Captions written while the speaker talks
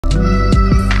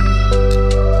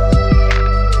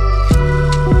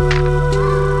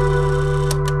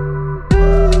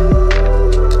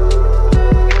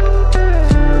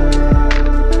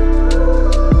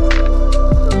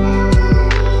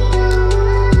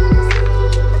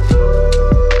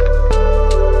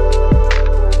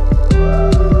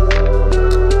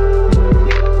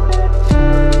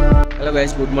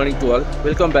guys, good morning to all.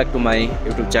 Welcome back to my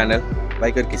YouTube channel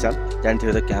Biker Kishan. जानते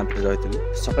हो camp रे रहितली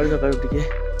सकाळ सकाळ टिके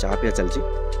चा पिया चलची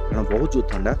कारण बहुत जो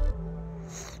ठंडा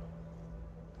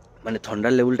माने ठंडा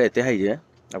लेवल टा एते हाई जे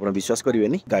आपण विश्वास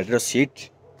करिवेनी गाड़ी रो सीट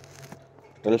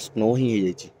टोटल स्नो ही हो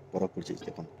जाई बरफ पड़ जाई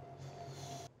देखो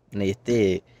माने एते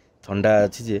ठंडा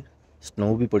अछि जे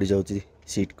स्नो भी पड़ जाउची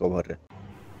सीट कवर रे।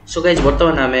 सो गाइस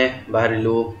वर्तमान हमें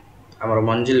बाहरिलु हमर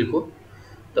मंजिल को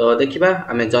तो देखिबा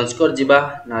आमे जंस्कर जीवा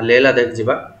ना लेह लद्दाख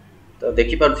जीवा तो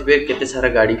देखि पारथिबे केते सारा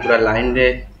गाड़ी पूरा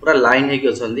लाइन हे के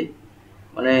अछंदी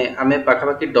माने आमे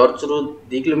पाखापाखि डरचरू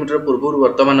 2 किलोमीटर पूर्व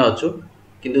वर्तमान अछु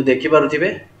किंतु देखि पारथिबे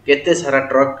केते सारा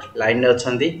ट्रक लाइन रे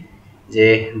अछंदी जे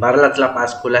बारलाचला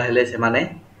पास खोला हेले से माने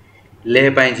लेह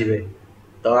पाई जीवे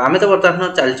तो आमे तो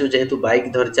वर्तमान चलचु जेहेतु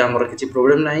बाइक धरचे हमर किछि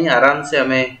प्रॉब्लम नाही आराम से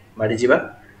आमे बाड़ी जीवा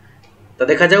तो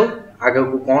देखा जाऊ आगे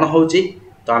को कोन होउची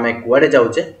तो आमे कुआडे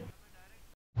जाउचे।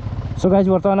 सो गाइस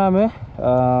वर्तमान आमे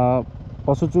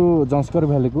पसुचु जंस्कर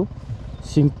वैली को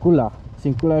शिंकुला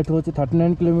एठो होची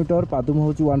 39 किलोमीटर पादुम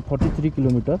होची 143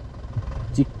 किलोमीटर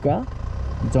चिक्का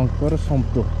जंकर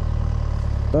संतो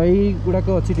तो यही गुड़ाक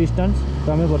अच्छी डिस्टेंस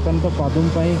तो आम बर्तमान तो पादुम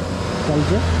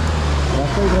चलचे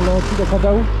रास्ता भल अच्छी देखा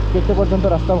जाऊ केते पर्यंत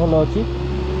रास्ता भल अच्छी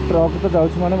ट्रक तो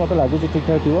जाऊँ माने मत लगुच ठीक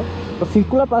ठाक थी तो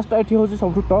शिंकुला पासटा ये हूँ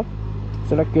सब टॉप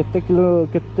सेटा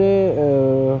केते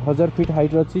हजार फीट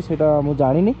हाइट अच्छी से मुझे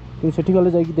जानी कि सेठी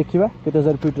गले जाइए देखा केते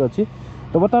हजार फीट अच्छी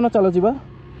तो बर्तमान चलो जी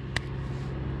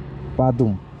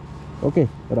पादुम ओके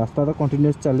रास्ता तो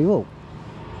कंटिन्यूअस चलो।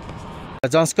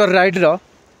 जंस्कर राइड रो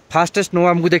फास्ट स्नो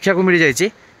आमको देखा मिल जाए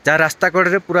जहाँ रास्ता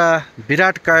कड़े पूरा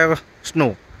विराट काय स्नो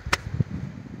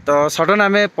तो सडन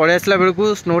आम पलि आसला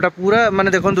बेलू स्नोटा पूरा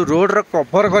माने देखो रोड रो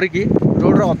कभर करके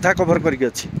रोड रो अधा कभर करके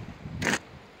अच्छी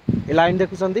ये लाइन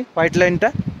देखुं व्हाइट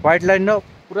लाइन रो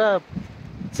पूरा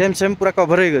सेम पूरा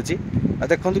कभर हो गई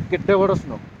देखो केते बड़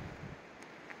स्नो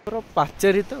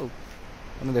पाचेरी तो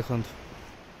मैंने देखो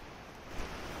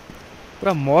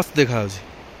पूरा मस्त देखा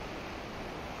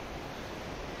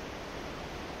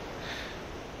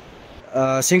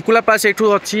शिंकुला पास एठू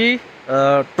अच्छी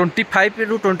 25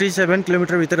 रु 27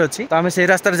 किलोमीटर भीतर अच्छी तो आम से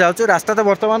रास्ता जाऊँ रास्ता तो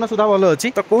वर्तमान सुधा भल अच्छी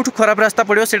तो कौटू खराब रास्ता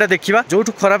पड़ो से देखा जो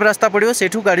खराब रास्ता पड़ो से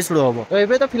गाड़ी स्लो हम तो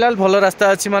ये तो फिलहाल भल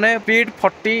रास्ता अच्छी माने स्पीड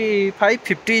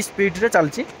 45-50 स्पीड रे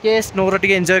चलची के स्नो रो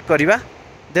टिके एंजॉय करवा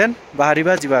देन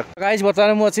बाहर जावा। गाइस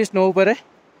बर्तमान मुझे स्नो उपर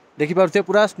देखि पारुथे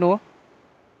पूरा स्नो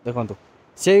देखो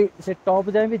से टॉप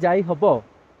जाए भी जाई हबो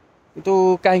किंतु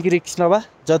कहीं रिक्स नवा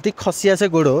जदि खसी आसे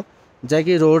गोड़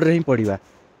जाकि रोड रे ही पड़ा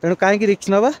तेणु कहीं रिक्स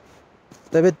नवा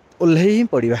तेज ओह्ल ही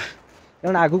पड़ा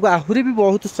कारण आगू आहरी भी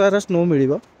बहुत सारा स्नो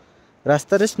मिल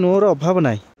रास्त स्नोर अभाव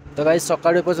ना तो गाइस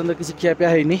सकाळ पर्यंत किसी खियापिया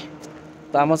है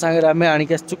तो आम सागर आम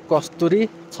आणिक आसचु कस्तूरी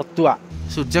छतुआ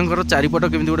सूर्यंकर चारिपट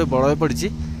केमी गोटे बड़ पड़ी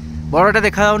बड़टा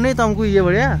देखा तुमको ये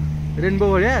भाया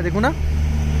रेनबो भाया देखुना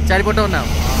चारिपट ना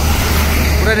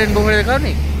पूरा रेनबो भाया देखा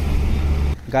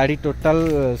गाड़ी टोटाल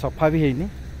सफा भी है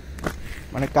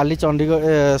माने काली चंडीगढ़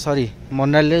सॉरी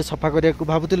मनाली सफा करने को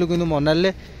भावुलु कि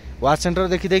मनाली वाश सेंटर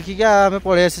देखी आम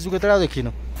पलि आसीचु के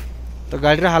देखिनु तो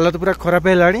गाड़ी हालत पूरा खराब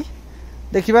है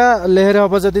देखा लेहरे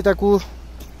हम जदि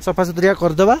सफा सुतरिया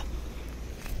करदे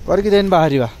करके देन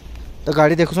बाहर तो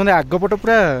गाड़ी देखुं आगपट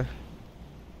पूरा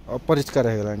अपरिष्कार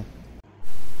हो गलानी।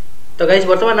 तो गाइस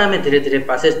वर्तमान आम धीरे धीरे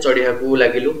पासेज चढ़िया को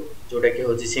लगिलु जोटा कि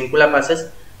हूँ शिंकुला पासेज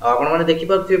आपने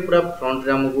देखिपे पूरा फ्रंट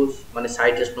रे आमको माने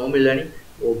साइड स्नो मिलानी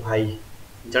ओ भाई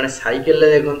जड़े साइकेल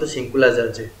देखो शिंकुला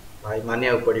जाचे भाई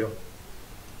मानिया पड़ो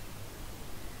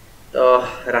तो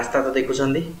रास्ता तो देखुं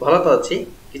भल तो अच्छी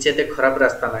किसी खराब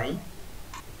रास्ता नहीं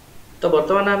तो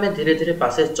बर्तमान आम धीरे धीरे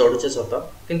पासेज चढ़ुचे सत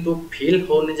किंतु फील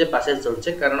होनी जे पासेज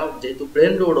चढ़ुचे कारण जेहेतु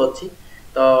प्लेन रोड अच्छी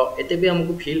तो एते भी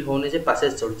हमको फील होनी जे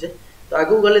पासेज चढ़ुचे तो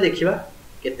आगू गले देखा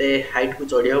केते हाइट को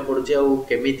चढ़िया पड़ुचे आ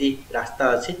केमिति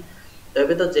रास्ता अच्छी तो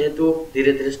ये तो जेहेतु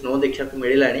धीरे धीरे स्नो देखा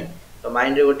मिलला तो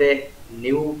माइंड रे गोटे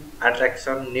न्यू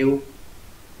अट्रैक्शन न्यू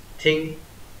थिंग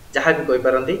जहाँ भी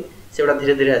कहींपारती से गुड़ा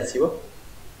धीरे धीरे आसो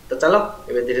तो चलो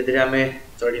ये धीरे धीरे आम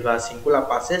चढ़ा शिंकुला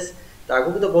पासेस तो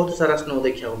आगू तो बहुत सारा स्नो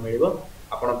देखा मिल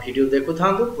आप वीडियो देखु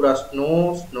था पूरा स्नो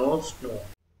स्नो स्नो।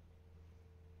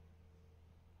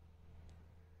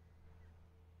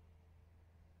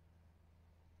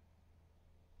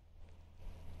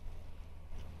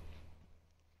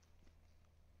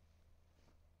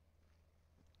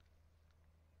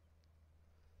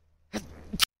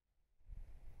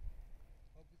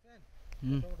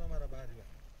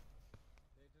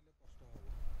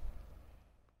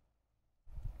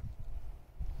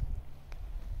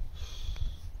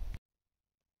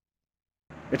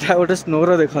 एटा गोटे स्नोर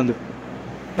देखु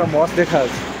मस्त देखा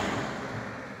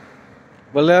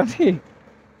बोले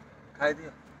खाई दियो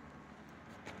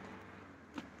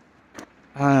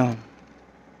हाँ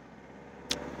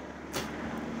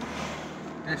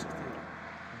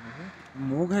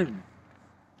मु खाइबी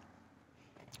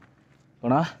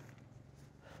कौन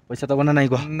पैसा दब ना नहीं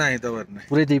कह नहीं दबार नहीं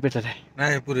पूरे दी पेट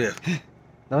नहीं पूरे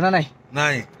दब ना नहीं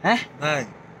नहीं हैं नहीं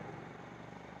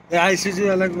ये आईसीजी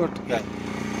वाला को अटका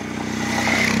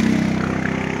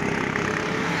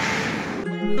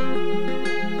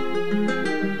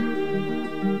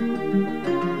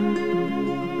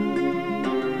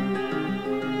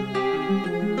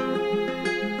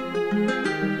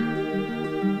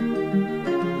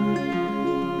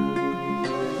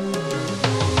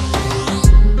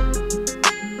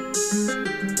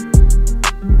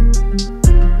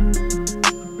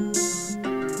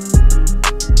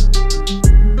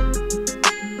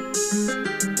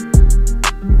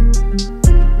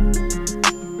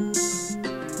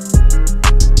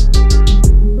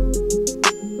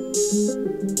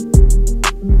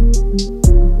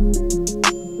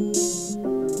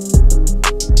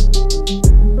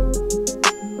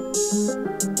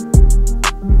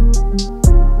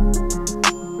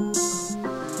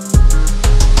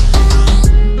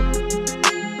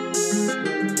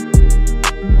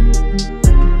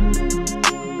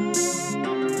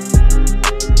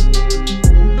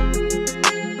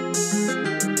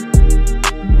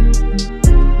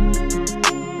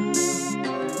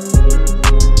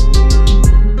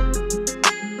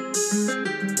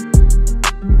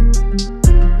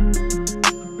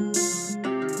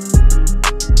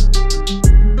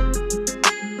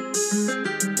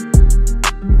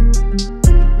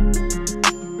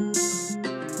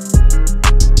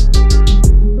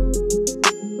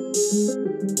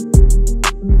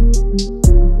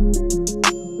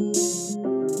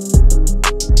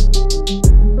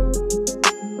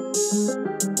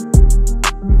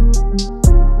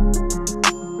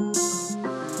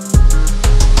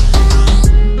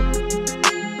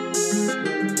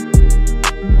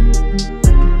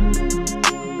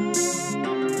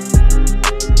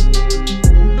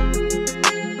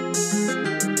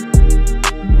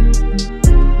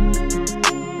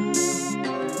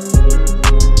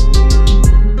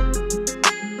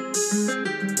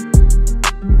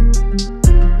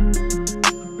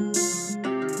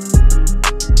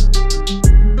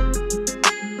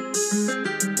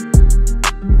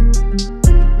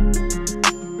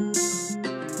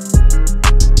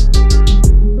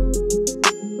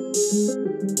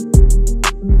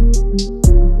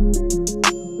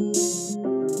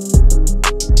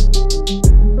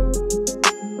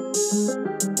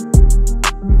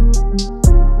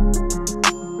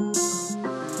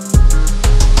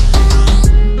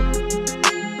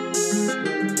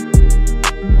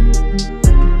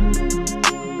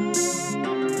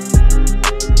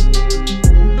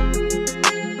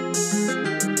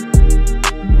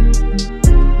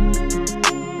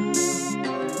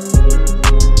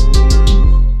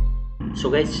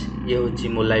गाइस ये हूँ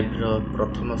मो लाइफ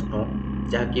प्रथम स्नो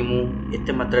जहाँकि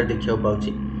मुझे मात्रा देखा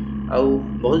पाऊँगी आउ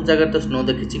बहुत जगह तो स्नो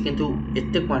देखी किंतु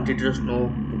एते क्वांटिटी स्नो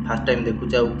फास्ट टाइम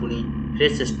देखुचे आ पुणी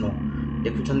फ्रेश स्नो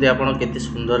देखुं आप केते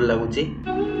सुंदर लगुच।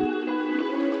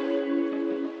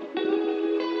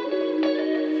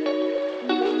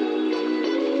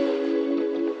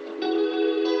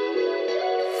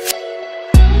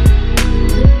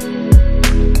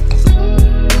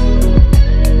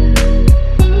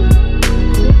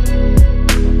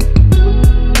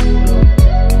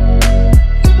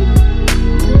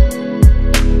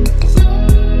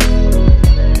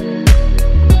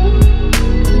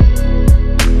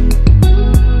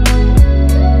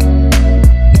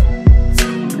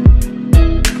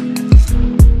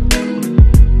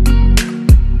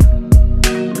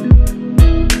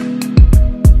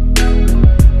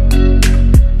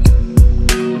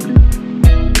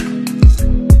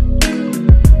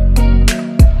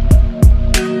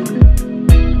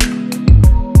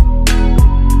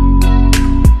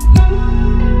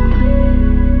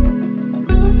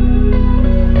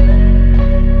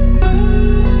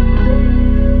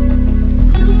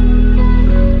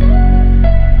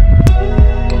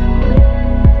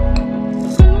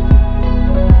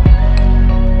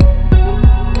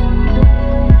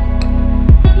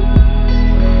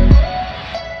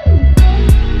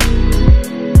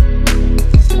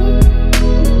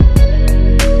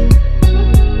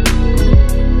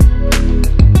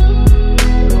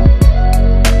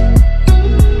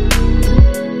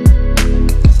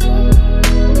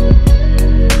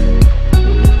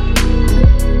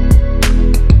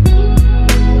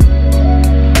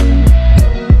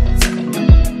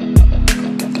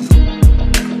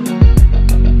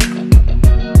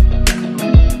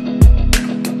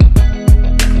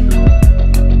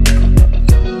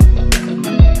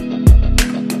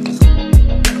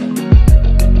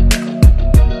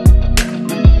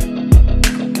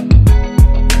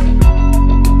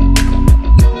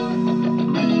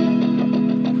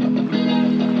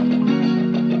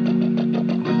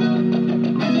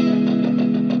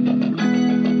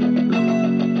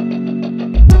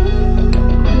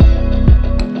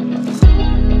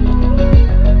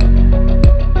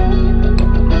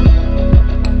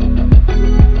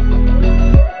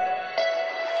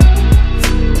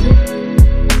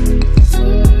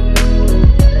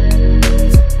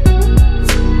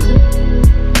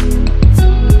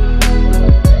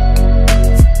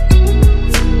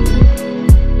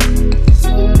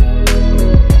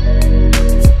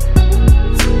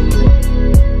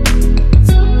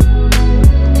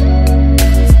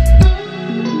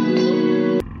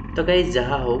 तो गाइस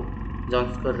जहाँ हो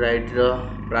जंस्कर राइड्र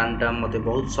प्लानटा मते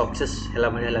बहुत सक्सेस है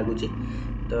भाया लगुच।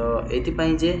 तो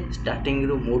ये जे स्टार्टिंग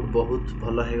रु मूड बहुत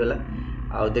भल हो गला।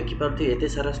 आ देखिपे एत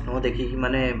सारा स्नो देखिकी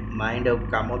माने माइंड आ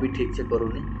काम भी ठीक से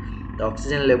करूनी। तो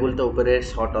ऑक्सीजन लेवल तो ऊपर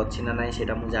शॉर्ट अच्छी ना ना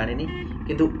सेटा मुझे जानी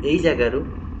किंतु यही जगार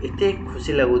एत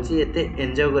खुशी लगुच एत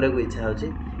एंजॉय करने को इच्छा हो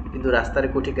किंतु रास्तार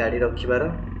कोठी गाड़ी रखिबार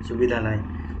सुविधा ना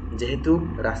जेहेतु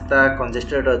रास्ता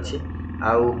कंजेस्टेड अच्छी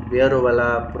आउ बियर वाला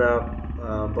पूरा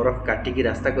बरफ काटिकी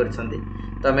रास्ता कर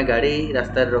तो आम गाड़ी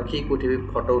रास्ता रखी कौटी भी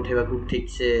फोटो उठेबा ठीक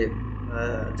से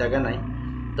जगह ना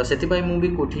तो से मुझे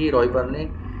कौटी रही पारनी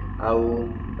आउ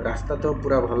रास्ता तो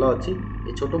पूरा भल अच्छी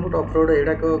ये छोट मोट अफरोड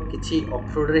एडाक किसी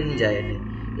अफरोड ही जाएनि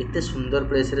एत सुंदर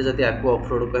प्लेस रे जदि आपको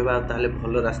अफरोड कहबा ताहले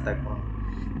भल रास्ता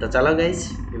कौन। तो चलो गाइस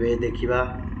ये देखा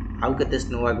आउ केते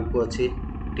स्नो आगु को अच्छी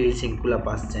टिल शिंकुला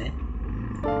पास जाए।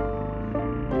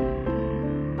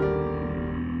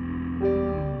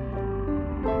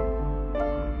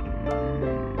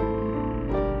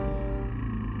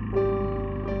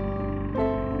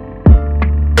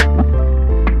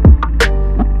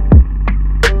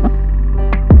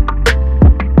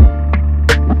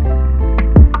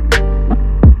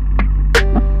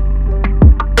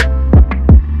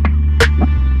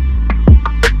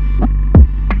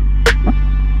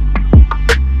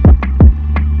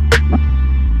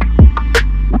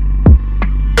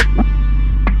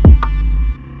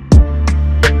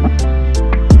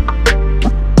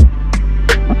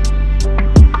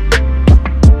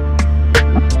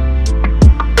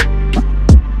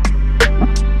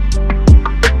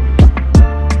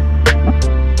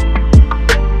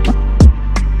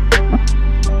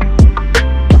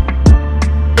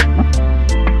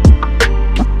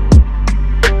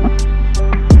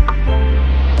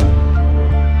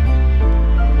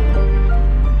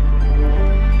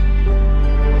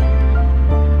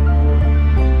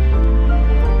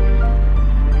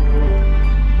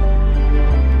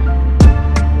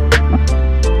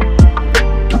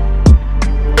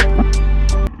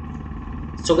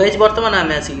 सो गाइज बर्तमान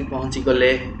आम आसिक पहुँची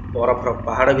गले बरफर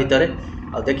पहाड़ भितर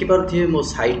आ देखिपे मो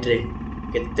साइड रे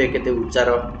केते केते उच्चार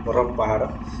बरफ पहाड़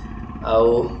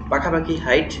आउ पाखापाखि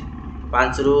हाइट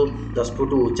 5 ରୁ 10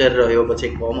 फुट उच्चार रहियो पछे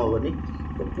कम हेनी।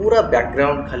 तो पूरा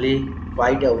बैकग्राउंड खाली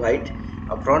व्हाइट आ व्हाइट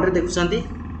आ फ्रंट रे देखुछंती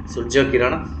सूर्य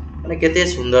किरण माने केते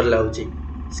सुंदर लाଗୁची।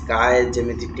 स्काई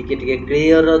जेमिति टिके टिके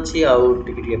क्लियर अच्छी आउ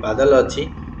टिके टिके बादल अच्छी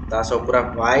ता सब पूरा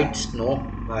व्हाइट स्नो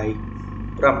भाई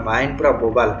पूरा माइंड पूरा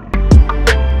बोबाल।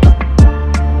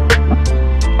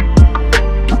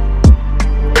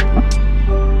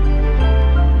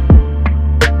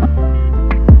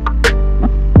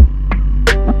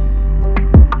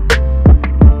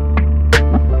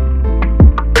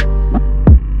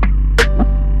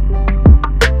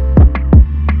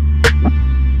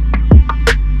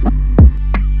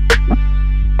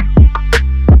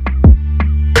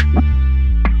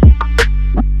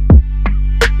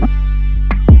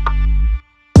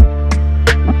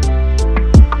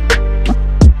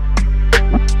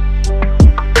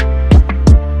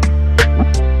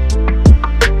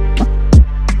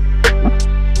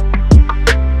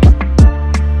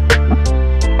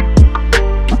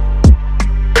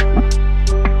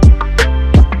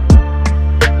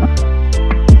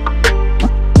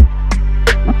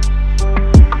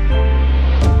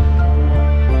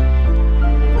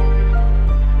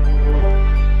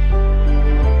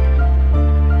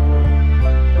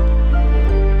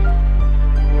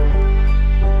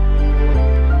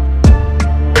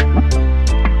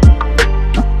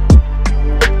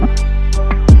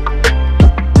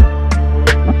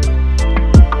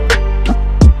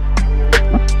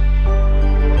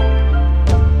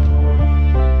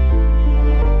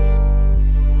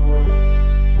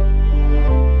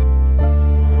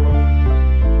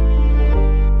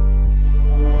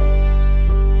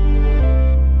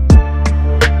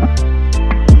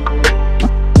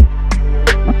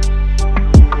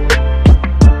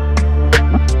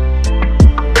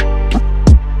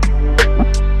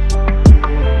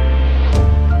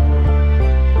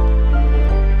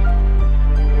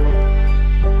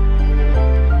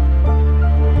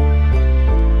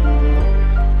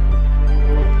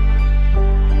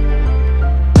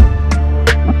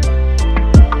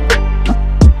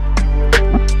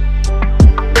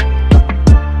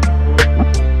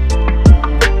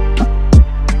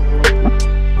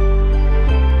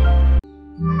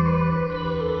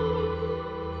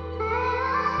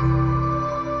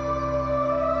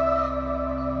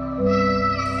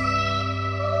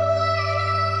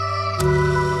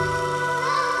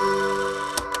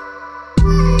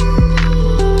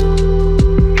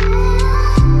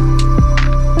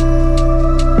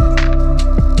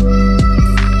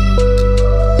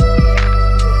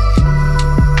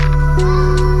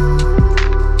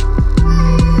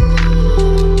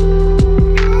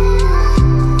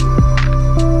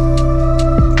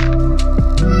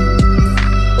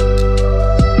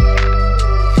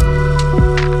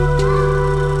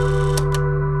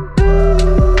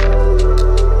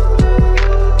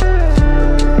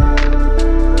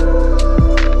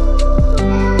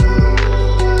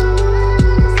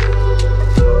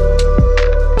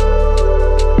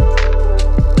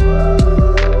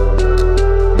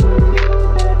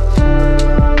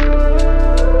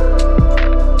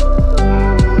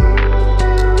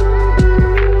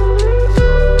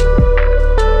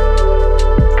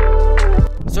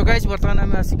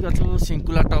 आसिक अच्छु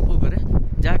शिंकुला टॉप ऊपर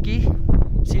जहाँकि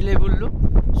सी लेवल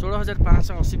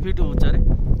 16,580 फीट उच्चारे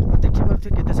देखिपे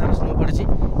केते सारा स्नो पड़ी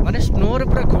माने स्नोर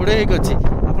पूरा घोड़े होकर अच्छी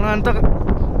आप तो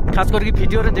खास करके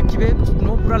वीडियो देखिए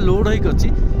स्नो पूरा लोड होकर अच्छी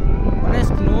माने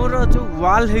स्नोर जो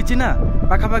वाल है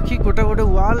पाखापाखि गोटे गोटे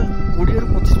वाल 20 ରୁ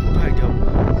 25 फुट हाइट हम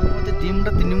मतलब 2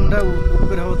 मुंडा 3 मुंडा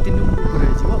ऊपर हम 3 मुंड ऊपर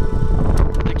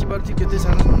देखिपे केते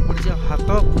सारा स्नो पड़ी हाथ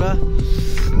पूरा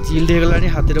चिल्ड हो गलानी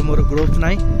हाथ में मोर ग्लोव्स ना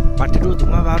पार्टी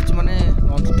धुआं बाहर माने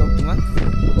नॉन स्टॉप धुआं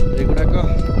एगुड़ाक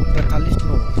पूरा खाली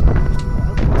स्नो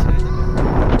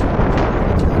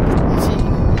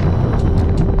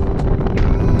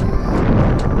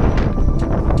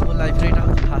मो लाइफ रे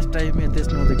फास्ट टाइम एते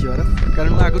स्नो देखिबार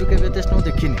कारण मैं आगुरी केबे एते स्नो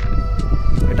देखिनी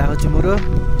एटा होची मोर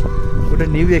गोटे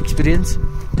न्यू एक्सपीरियंस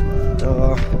तो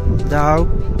जाओ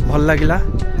भल लगिला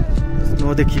स्नो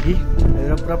देखिकी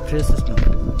एरा पूरा फ्रेश स्नो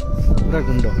पूरा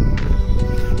गुंड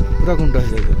हो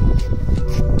जाए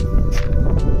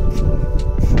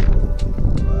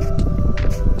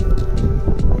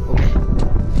ओके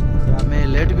तो आम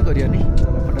लेट भी करियानी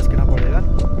फटास किना पड़ेगा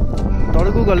तौड़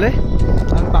को गले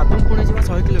आम बाथरूम पुणी जा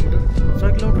 100 किलोमीटर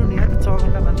निहाती 6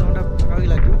 घंटा 5 घंटा पाखापाखि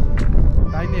लगे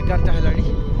टाइम 11टा है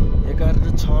 11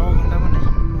 ରୁ 6 घंटा माने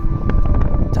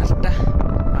 4टा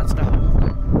 5टा हम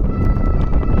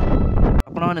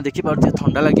आपण मैंने देखिपे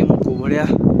थंडा लगे मुझे कौ भाया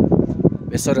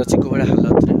बेसर अच्छी कौ भाया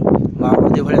हालत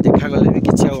महाबोधी भाया देखागले भी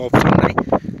किसी ऑप्शन ना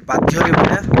बाध्य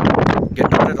भाया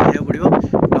गेटअप्रे रहा पड़ो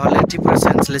ना ये पूरा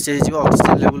सेन्सलेस हो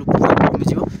ऑक्सीजन लेवल पूरा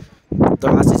कमिज तो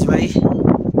आशीष भाई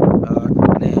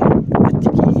मैंने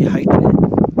ये हाइट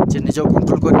से निज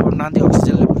कंट्रोल कर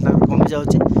ऑक्सीजन लेवल कमी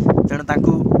जाऊँगी तेणु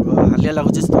हालिया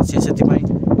लगुच तो सी से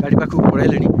गाड़ी पाख पड़े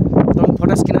तो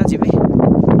फटास किना जी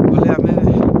गले आम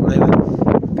पड़ेगा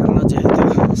कारण जेहेतु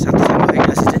सात साल होगी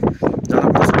आसी जना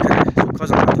सुख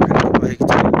जना दुखे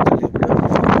चलिए पड़ो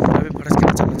फटास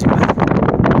किना चलो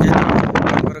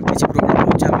जेहेतु किसी प्रोब्लेम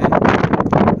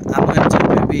होम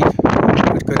एनजॉय भी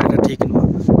वेट कर ठीक नुह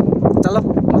चलो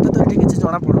मत तो ये किसी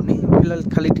जना पड़ूनी फिलहाल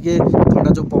खाली टे थंडा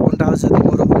जो पवनटा हो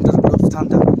मोर विंटर ग्लोव्स था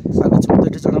आगे मत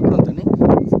ये जना पड़तनी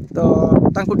तो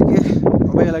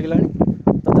अबाया लगे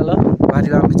तो चलो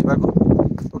बाहर आम जावाक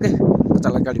ओके तो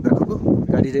चल गाड़ी पाखक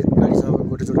गाड़ी सह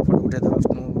गोटे जोड़े फोटो उठाई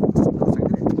स्नो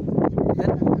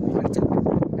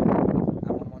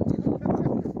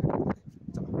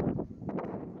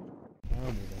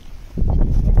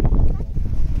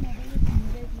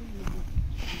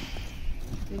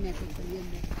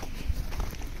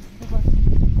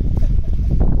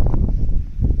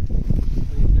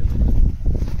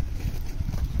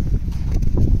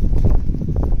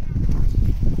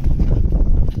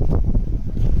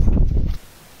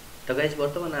तो गाइज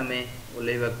बर्तमान आम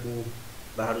ओल्लैवा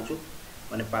बाहरुचु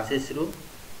माने पासेस रु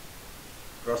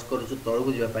क्रॉस करुचु तौक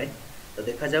जावाई तो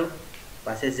देखा जाऊ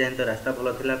पासेस जाए तो रास्ता भल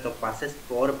था तो पासेस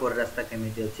पर रास्ता केमी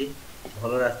अच्छी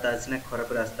भल रास्ता अच्छी ना खराब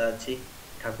रास्ता अच्छी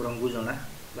ठाकुर को जना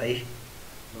भाई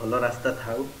भल रास्ता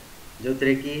थाऊ जो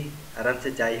थे कि आराम से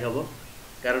जाई हब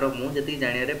कारण मुझे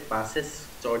जानिया पासेस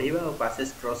चढ़ा और पासेस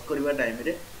क्रॉस करवा टाइम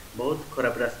रे बहुत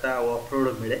खराब रास्ता और ऑफ रोड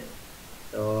मिले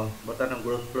तो बर्तमान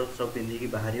ग्लोव्स सब पिंधिकी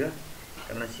बाहर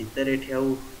कारण शीतर ये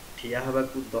ठिया हवा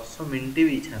को 10 मिनट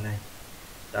भी इच्छा ना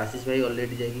तो आशीष भाई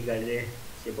ऑलरेडी जाकि गाड़ी में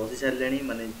सी बसी सारे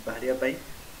माने बाहर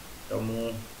तो मु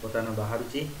बर्तमान बाहर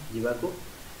जावाक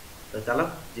तो चलो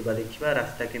जीवा देखा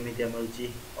रास्ता केमी मिलूँ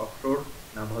ऑफ रोड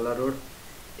ना भल रोड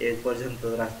ए पर्यंत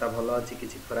रास्ता भल अच्छी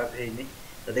किसी खराब है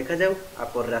तो देखा जाऊ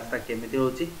आप रास्ता केमी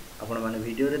होची आपण माने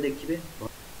वीडियो रे देखिए।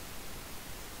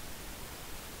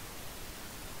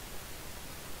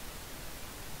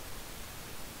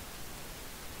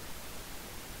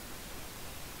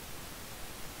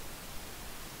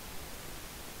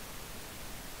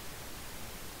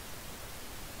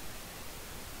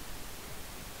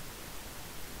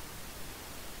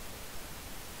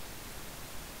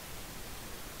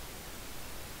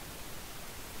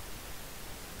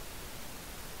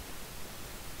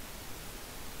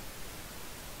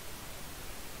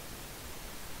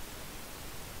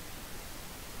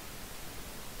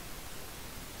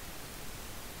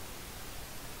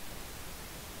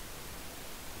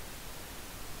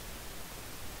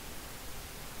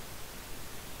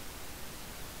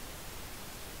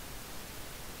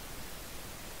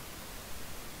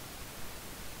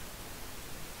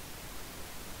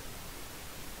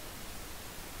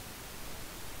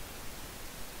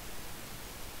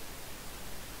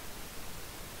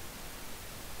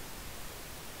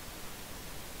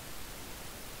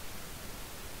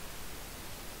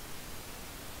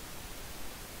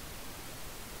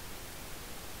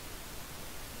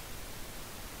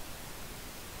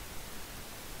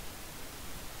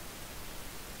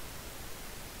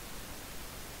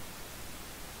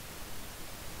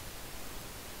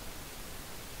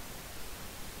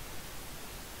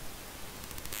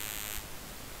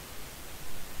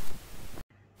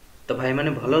 तो भाई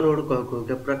मैंने भल रोड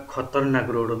कह पूरा खतरनाक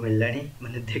रोड मिललानी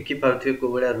माने देखि पारुथिबे को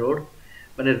बड़ा रोड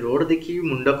माने रोड देखि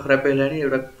मुंड खराब हेलानी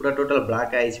एटा पूरा टोटल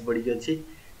ब्लैक आइस पड़ी अछि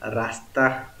रास्ता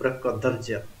पूरा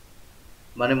कदर्य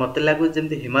माने मते लागु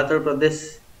जेमति हिमाचल प्रदेश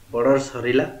बॉर्डर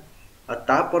सरीला आ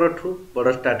ता परठू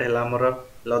बॉर्डर स्टार्ट हैला हमर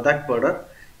लद्दाख बॉर्डर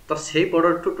तो से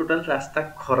बॉर्डर ठू टोटल रास्ता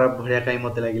खराब भलिया काई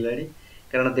मते लागिलानी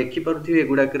कारण देखि पारुथिबे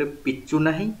एगुडा करे पिचू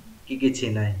नाही कि किछि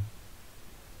नाही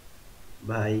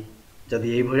भाई जदि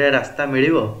यही भाया रास्ता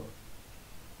मिलिबो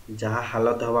जहाँ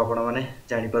हालत हम आपण मैंने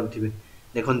जापारे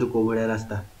देखु कौ भाया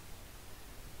रास्ता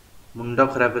मुंड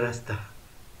खराब रास्ता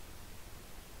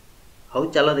हौ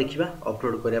चलो देखा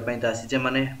अफरोड करने तो आसीचे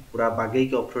माने पूरा बागई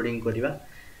की अफरोडिंग करवा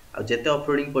आते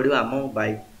अफरोडिंग पड़ो आम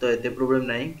बाइक तो एत प्रोब्लेम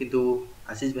ना किंतु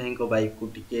आशीष भाई बाइक को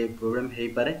टिके प्रोब्लेम हो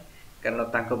पारे कारण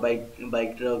तांको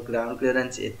बाइक ग्राउंड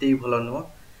क्लीयरेंस एत भी भल नुह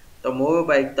तो मो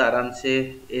बाइक तो आराम से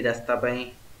ये रास्ता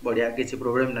बढ़िया किसी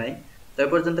प्रोब्लेम ना तो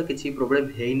एपर्यंत किसी प्रोब्लेम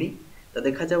है तो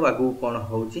देखा जाऊ आगू कौन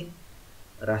हो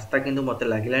रास्ता किंतु मत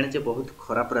लगे बहुत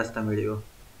खराब रास्ता मिल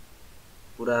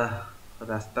पूरा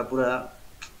रास्ता पूरा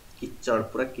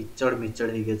किचड़ मिचड़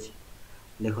हो गई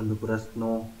देखो पूरा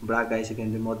स्नो ब्लैक आइस के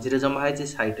मझे जमा है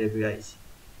साइड भी आइस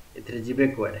ए जीवे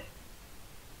कुआडे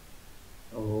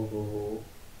ओहो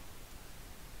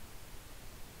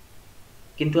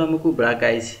किंतु आमको ब्लैक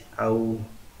आइस आउ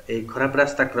ए खराब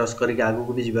रास्ता क्रॉस करके आगू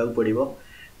को भी जावाक पड़ो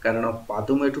कारण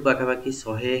पादुम एठू पाखापाखि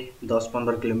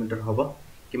 110-15 किलोमीटर हम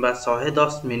कि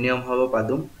 110 मिनिमम हम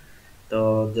पादुम तो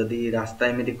जदि रास्ता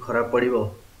एमती खराब पड़ो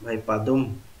भाई पादुम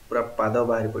पूरा पाद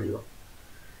बाहर पड़ो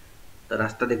तो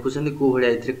रास्ता देखुं कौ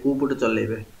भाया कौ पटे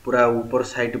चलेबे पूरा ऊपर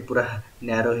साइड पूरा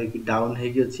नैरो हो डाउन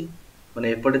होगी मैंने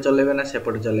एपटे चलेबे ना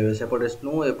सेपटे चलेबे सेपटे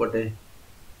स्नो एपटे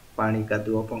पानी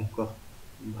कादुओ पंक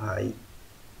भाई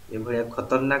ये भाया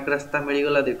खतरनाक रास्ता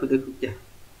मिलगला देखु देखु क्या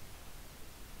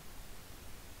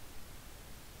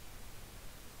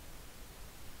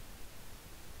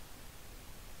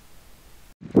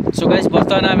सो गाइस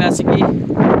बर्तमान आम आसिकी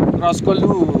क्रॉस कलु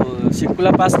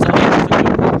शिंकुला पास तो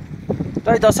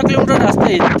 10 किलोमीटर रास्ता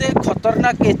एते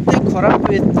खतरनाक एते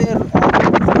खराब एते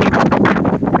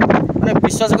माने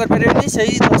विश्वास कर पारे से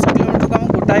 10 किलोमीटर को हम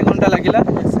गोटाए घंटा लगिला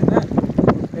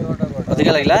अधिक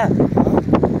लगिला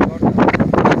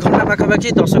घंटा पाखापाखि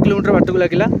 10 किलोमीटर बाट को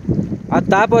लगिला आ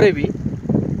तापर भी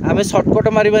आम सर्टकट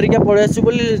मारी मारिका पड़े आसु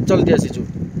बोली जल्दी आसीचु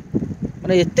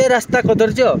माने एते रास्ता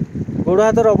कदर्य गोड़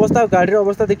हाथर अवस्था गाड़ी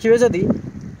अवस्था देखिए जदि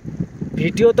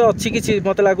वीडियो तो अच्छी किसी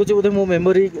मत लगुच बोधे मो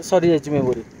मेमोरी सरी जाइए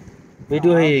मेमोरी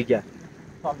वीडियो है क्या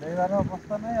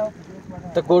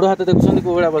तो गोड़ हाथ देखुं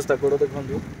कौ भाया अवस्था गोड़ देखूँ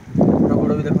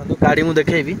गोड़ भी देखूँ गाड़ी मुझे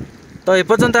देखी तो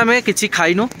एपर्यंत आम कि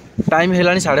खाइनु टाइम है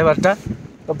 12:30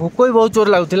 तो भोक भी बहुत जोर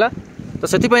लगुला तो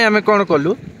से आम कौन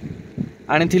कलु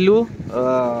आनी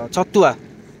छतुआ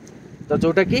तो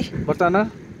जोटा कि बर्तमान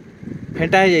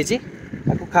फेंटा हो जाए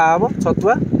खाब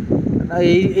छतुआ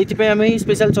ये आम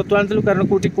स्पेशल छतुआ आनी कारण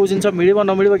कौटी कौ जिन मिल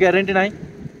न मिल ग्यारंटी ना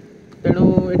तेणु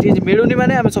ये मिलूनी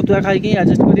मैंने आम छतुआ खाई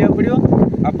आडजस्ट करा पड़ो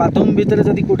आ पादुम भितर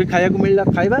जब कौटी खाया मिलला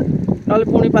खाइबा ना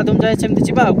पुणी पादुम जाए सेमती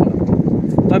जावा आ कौन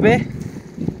तबे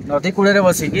नदी कूड़े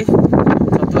बसिकी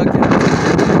छतुआ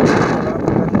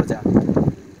मजा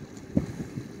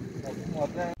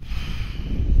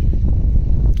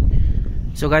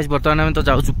सो गाइस बर्तमान आम तो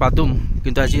जाऊँ पादुम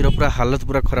किंतु आज पूरा हालत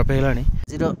पूरा खराब है आज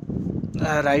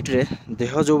राइट रे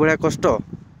देह जो भाया कष्ट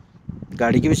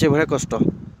गाड़ी की भी से भाया कष्ट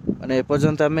माने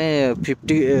एपर्यंत आम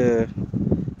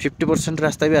 50%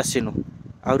 रास्ता भी आसीनु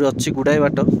आहरी अच्छी गुड़ाए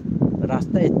बाट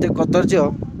रास्ता एत कदर्य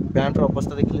पैंटर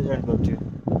अवस्था देखिले जापारे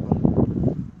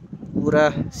पूरा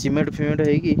सीमेंट फिमेंट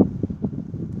होगी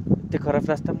एत खराब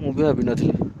रास्ता मुझे भाभी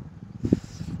नी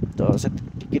तो से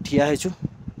ठिया होचु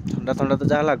ठंडा ठंडा तो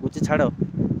जहाँ लगुच छाड़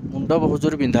मुंड बहुत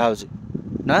जोर बिंधा हो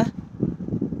ना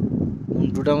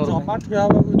मुंडटा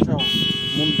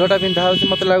मुंडटा बिंधा हो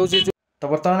मत लगुच तो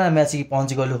बर्तमान आम आसिक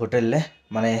पहुँची गलु होटेल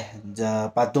माने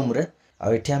पादुम रे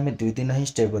आठी आम 2 दिन ही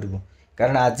स्टे करूँ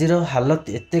कारण आज हालत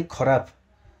एत खराब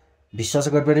विश्वास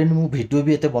कर वीडियो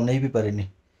भी एत बन भी पारे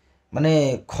माने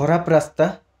खराब रास्ता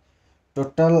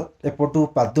टोटाल एपटू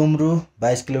पादुम रु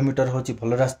 22 किलोमीटर हूँ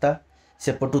भल रास्ता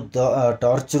सेपटू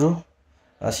टर्च रु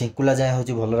शिंकुला जाए हूँ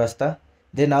भल रास्ता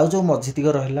देन आउ जो मझीतिक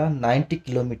रहा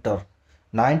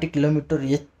 90 किलोमीटर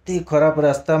एत खराब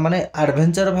रास्ता माने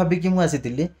एडवेंचर भाविकी मुझे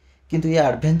आसी किंतु ये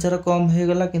एडवेंचर कम हो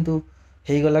गला किंतु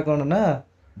हो गला कौन ना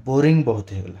बोरिंग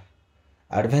बहुत हो गला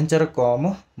एडवेंचर कम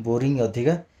बोरिंग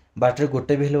अधिका बाटर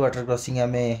गोटे भी हेल्ले वाटर क्रॉसिंग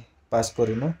आम पास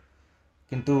करूँ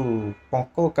किंतु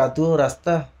पंक कादुओ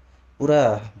रास्ता पूरा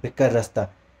बेकार रास्ता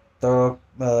तो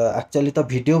एक्चुअली तो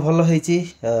वीडियो भल होती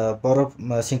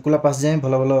बरफ शिंकुला पास जाए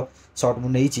भल भल शॉट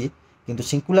मुझे किंतु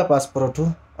शिंकुला पास परठू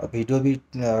वीडियो भी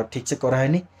ठीक से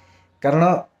कराएनी कारण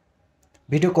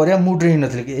वीडियो करया मूड रे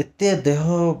नथले कि एते देह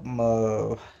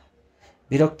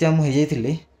विरक्तिया हो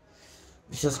जाइली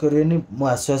विश्वास करेनि मु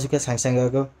आसु आसुका सांगे सांगे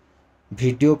आग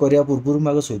वीडियो करया पूर्व मु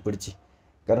आग सोई पड़ी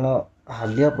कारण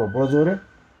हालिया प्रबल जोरे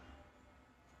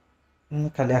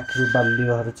खाली आखिर बाली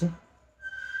बाहर